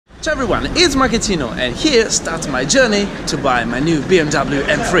Ciao everyone, it's Marchettino and here starts my journey to buy my new BMW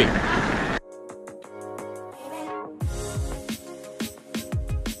M3.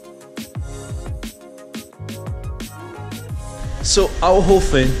 So how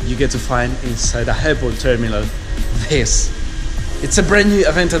often you get to find inside a airport terminal this? It's a brand new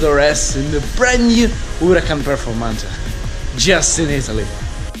Aventador S in the brand new Huracan Performante, just in Italy.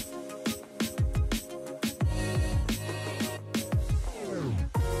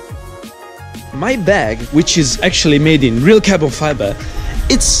 My bag, which is actually made in real carbon fiber,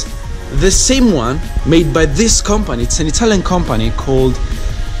 it's the same one made by this company. It's an Italian company called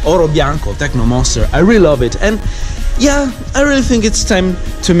Oro Bianco, Techno Monster. I really love it, and yeah, I really think it's time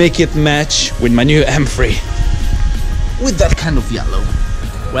to make it match with my new M3 with that kind of yellow.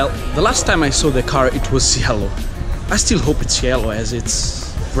 Well, the last time I saw the car it was yellow. I still hope it's yellow as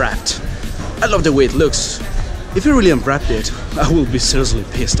it's wrapped. I love the way it looks. If you really unwrapped it, I will be seriously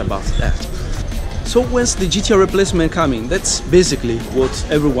pissed about that. So when's the GTR replacement coming? That's basically what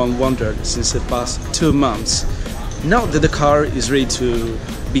everyone wondered since the past 2 months. Now that the car is ready to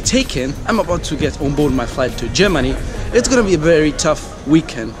be taken, I'm about to get on board my flight to Germany. It's gonna be a very tough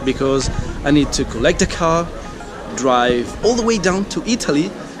weekend because I need to collect the car, drive all the way down to Italy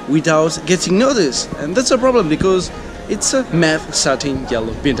without getting noticed. And that's a problem because it's a matte satin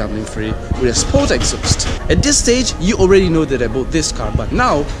yellow BMW 3 with a sport exhaust. At this stage you already know that I bought this car, but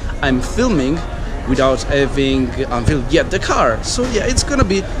now I'm filming without having unveiled yet the car. So yeah, it's gonna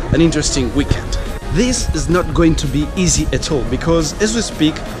be an interesting weekend. This is not going to be easy at all because as we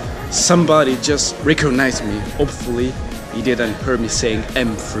speak somebody just recognized me. Hopefully he didn't hear me saying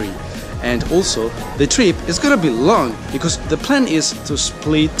M3. And also the trip is gonna be long because the plan is to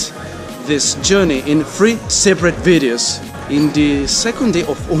split this journey in 3 separate videos. In the second day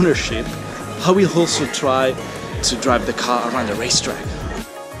of ownership I will also try to drive the car around the racetrack.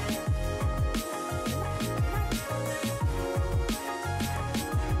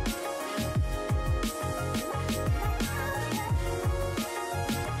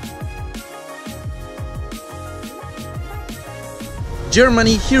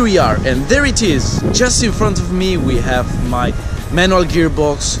 Germany, here we are, and there it is. Just in front of me we have my manual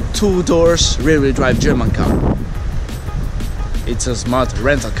gearbox, 2 doors, rear-wheel drive German car. It's a smart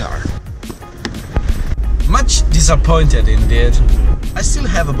rental car. Much disappointed indeed. I still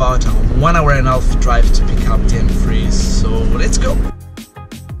have about 1 hour and a half drive to pick up the M3, so let's go.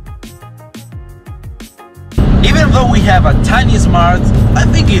 Even though we have a tiny smart, I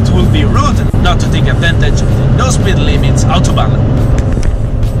think it will be rude not to take advantage of the no speed limits autobahn.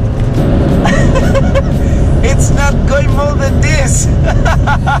 It's not going more than this.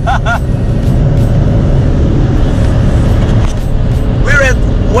 We're at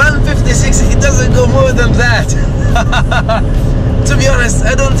 156, it doesn't go more than that. To be honest,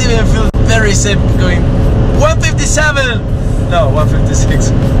 I don't even feel very safe going 157. No,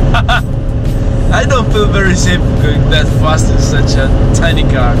 156. I don't feel very safe going that fast in such a tiny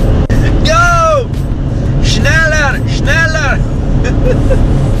car. Go! Schneller! Schneller!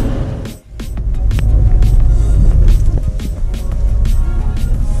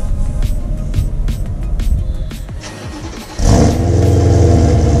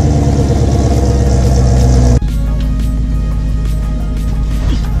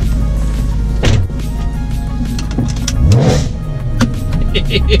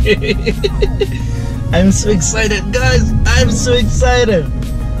 I'm so excited, guys! I'm so excited!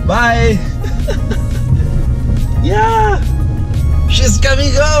 Bye! Yeah! She's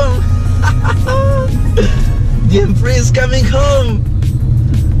coming home! The M3 is coming home!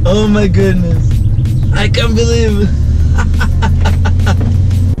 Oh my goodness! I can't believe it!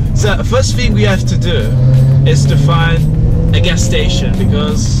 So, first thing we have to do is to find a gas station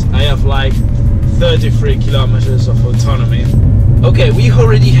because I have like 33 kilometers of autonomy. Okay, we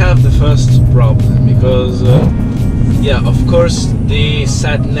already have the first problem because, yeah, of course, the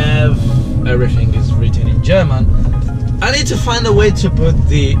sat-nav, everything is written in German. I need to find a way to put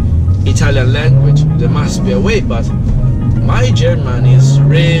the Italian language. There must be a way, but my German is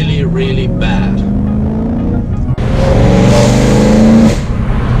really, really bad.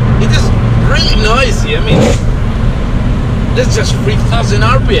 It is really noisy, I mean, that's just 3000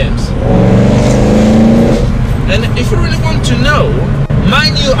 RPMs. And if you really want to know, my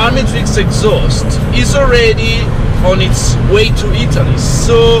new Armatrix exhaust is already on its way to Italy.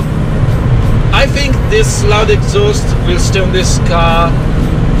 So I think this loud exhaust will stay on this car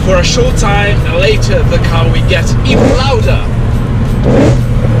for a short time, and later the car will get even louder.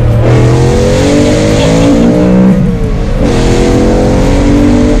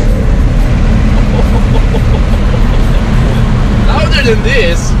 Louder than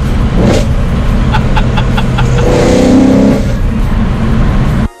this,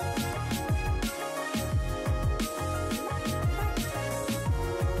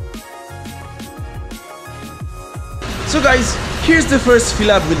 So guys, here's the first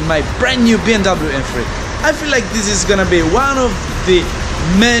fill up with my brand new BMW M3. I feel like this is gonna be one of the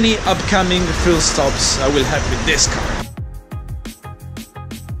many upcoming fill stops I will have with this car.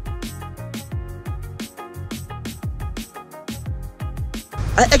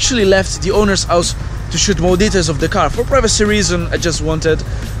 I actually left the owner's house to shoot more details of the car. For privacy reason, I just wanted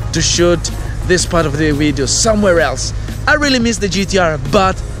to shoot this part of the video somewhere else. I really miss the GTR,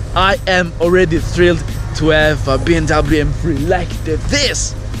 but I am already thrilled to have a BMW M3 like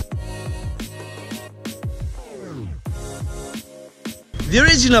this. The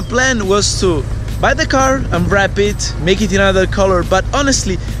original plan was to buy the car, unwrap it, make it in another color, but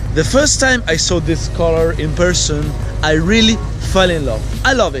honestly, the first time I saw this color in person, I really fell in love.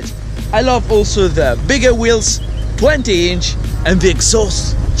 I love it. I love also the bigger wheels, 20-inch, and the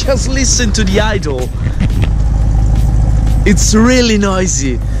exhaust. Just listen to the idle. It's really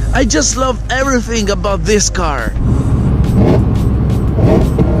noisy. I just love everything about this car.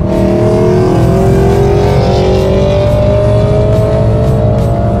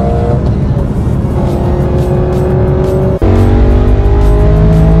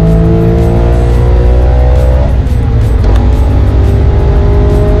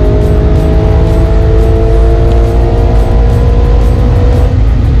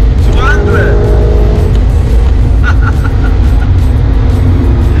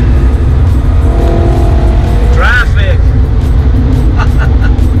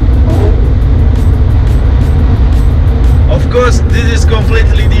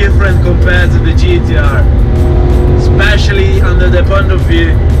 Completely different compared to the GTR, especially under the point of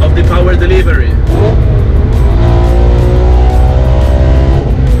view of the power delivery.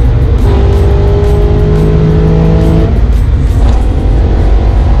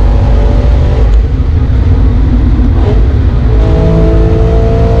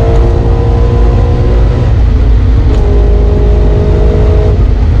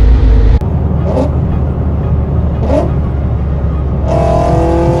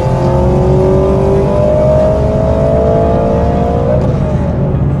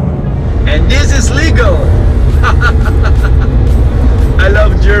 I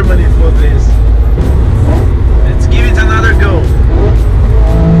love Germany for this. Let's give it another go.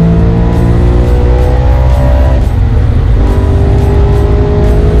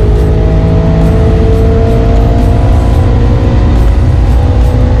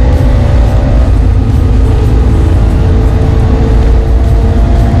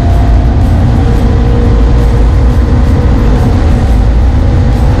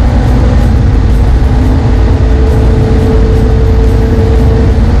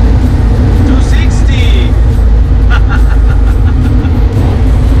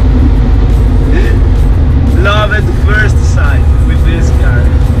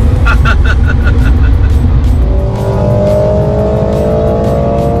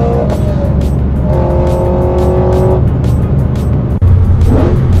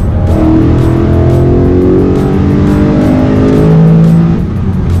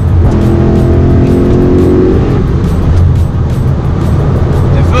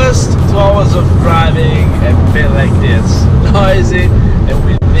 Noisy and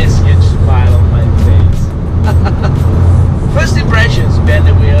with this huge smile on my face. First impressions behind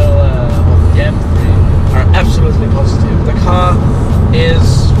the wheel of the M3 are absolutely positive. The car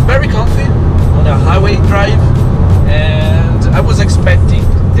is very comfy on a highway drive, and I was expecting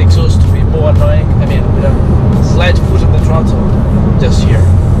the exhaust to be more annoying. I mean, with a slight foot on the throttle just here.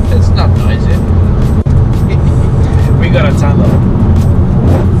 It's not noisy. We got a tunnel.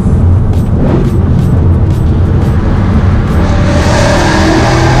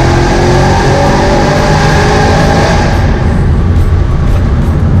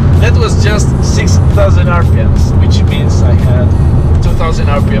 Was just 6,000 RPMs, which means I had 2,000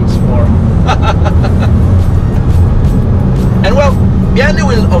 RPMs more. And well, behind the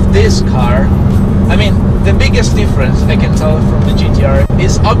wheel of this car, I mean, the biggest difference I can tell from the GTR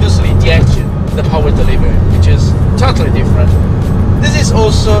is obviously the engine, the power delivery, which is totally different. This is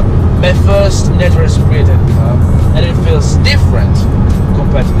also my first natural aspirated car, and it feels different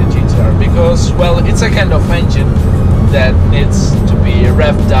compared to the GTR because, well, it's a kind of engine that needs to be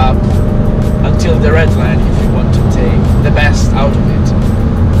revved up until the red line if you want to take the best out of it.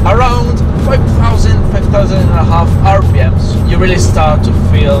 Around 5,000 and a half RPMs, you really start to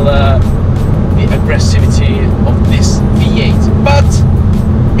feel the aggressivity of this V8. But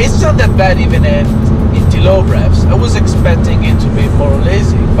it's not that bad even in the low revs. I was expecting it to be more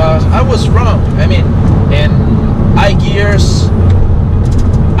lazy, but I was wrong. I mean, in high gears,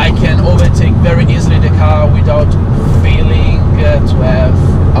 I can overtake very easily the car without feeling to have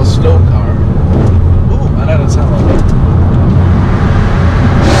a slow car. Ooh, another tunnel.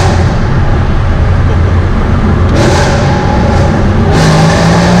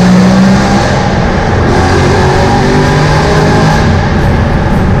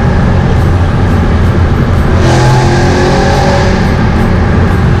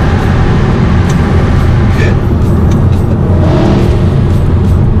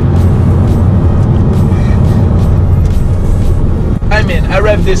 I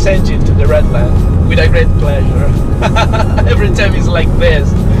rev this engine to the red line with a great pleasure. Every time it's like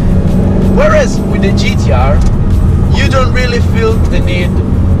this. Whereas with the GTR, you don't really feel the need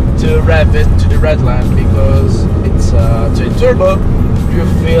to rev it to the red line because it's twin turbo. You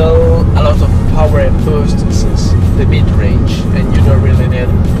feel a lot of power and boost since the mid-range, and you don't really need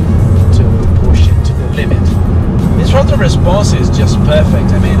to push it to the limit. This throttle response is just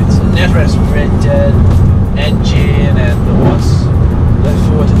perfect. I mean, it's a net aspirated engine, and once the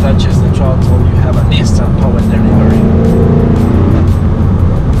foot touches the throttle, you have an instant power delivery.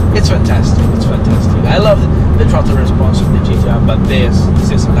 It's fantastic, it's fantastic. I love the throttle response of the GTR, but this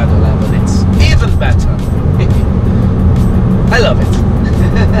is another level. It's even better. I love it.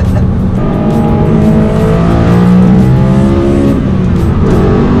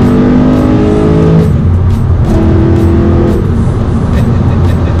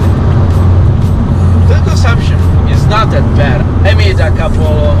 Not that bad. I made a couple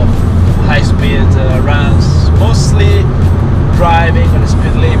of high-speed runs, mostly driving on the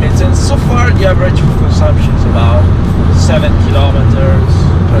speed limits, and so far the average fuel consumption is about 7 kilometers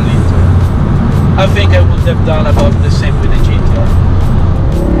per liter. I think I would have done about the same with the GTR.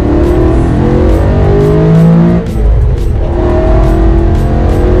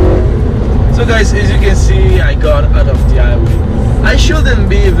 So guys, as you can see, I got out of the highway. I shouldn't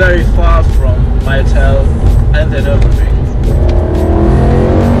be very far from my hotel and the Nürburgring.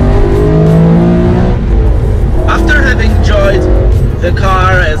 After having enjoyed the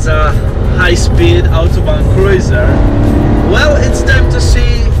car as a high-speed autobahn cruiser, well, it's time to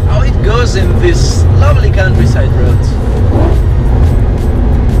see how it goes in this lovely countryside road.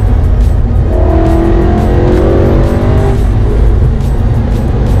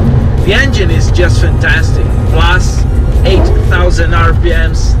 The engine is just fantastic, plus 8,000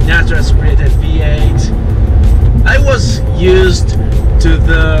 RPMs, natural aspirated V8. I was used to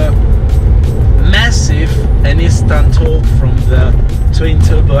the massive and instant torque from the twin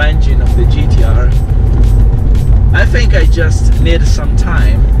turbo engine of the GTR. I think I just need some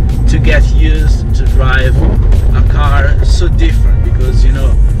time to get used to drive a car so different, because you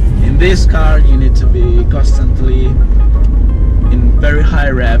know, in this car you need to be constantly in very high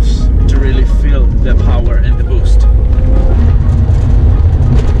revs to really feel the power and the boost.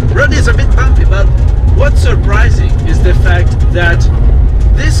 Road is a bit bumpy, but what's surprising is the fact that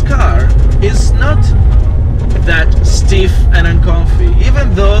this car is not that stiff and uncomfy,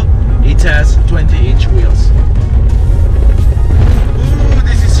 even though it has 20-inch wheels. Ooh,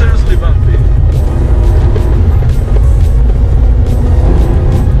 this is seriously bumpy.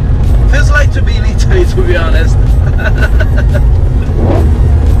 Feels like to be in Italy, to be honest.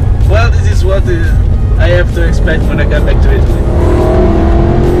 Well, this is what I have to expect when I come back to Italy.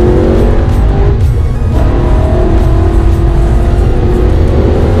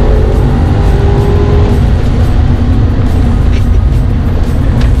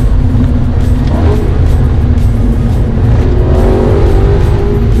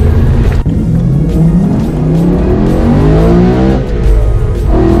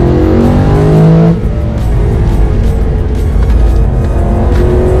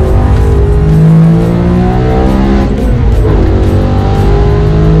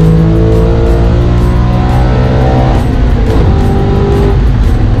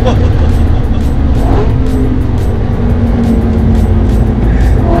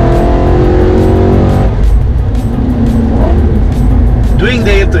 Doing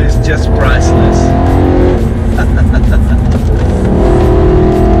the auto is just priceless.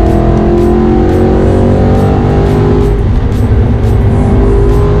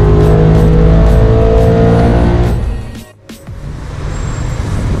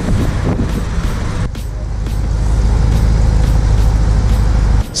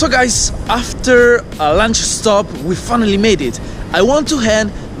 So guys, after a lunch stop, we finally made it. I want to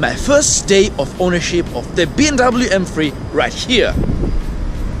hand my first day of ownership of the BMW M3 right here.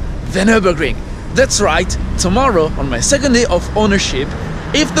 The Nürburgring. That's right, tomorrow on my second day of ownership,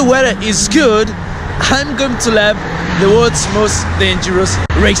 if the weather is good, I'm going to lap the world's most dangerous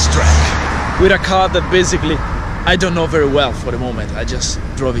racetrack with a car that basically I don't know very well for the moment. I just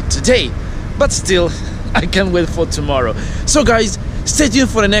drove it today, but still I can't wait for tomorrow. So guys, stay tuned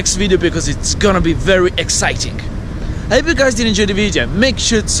for the next video because it's gonna be very exciting. I hope you guys did enjoy the video. Make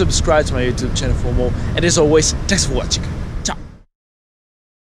sure to subscribe to my YouTube channel for more, and as always, thanks for watching.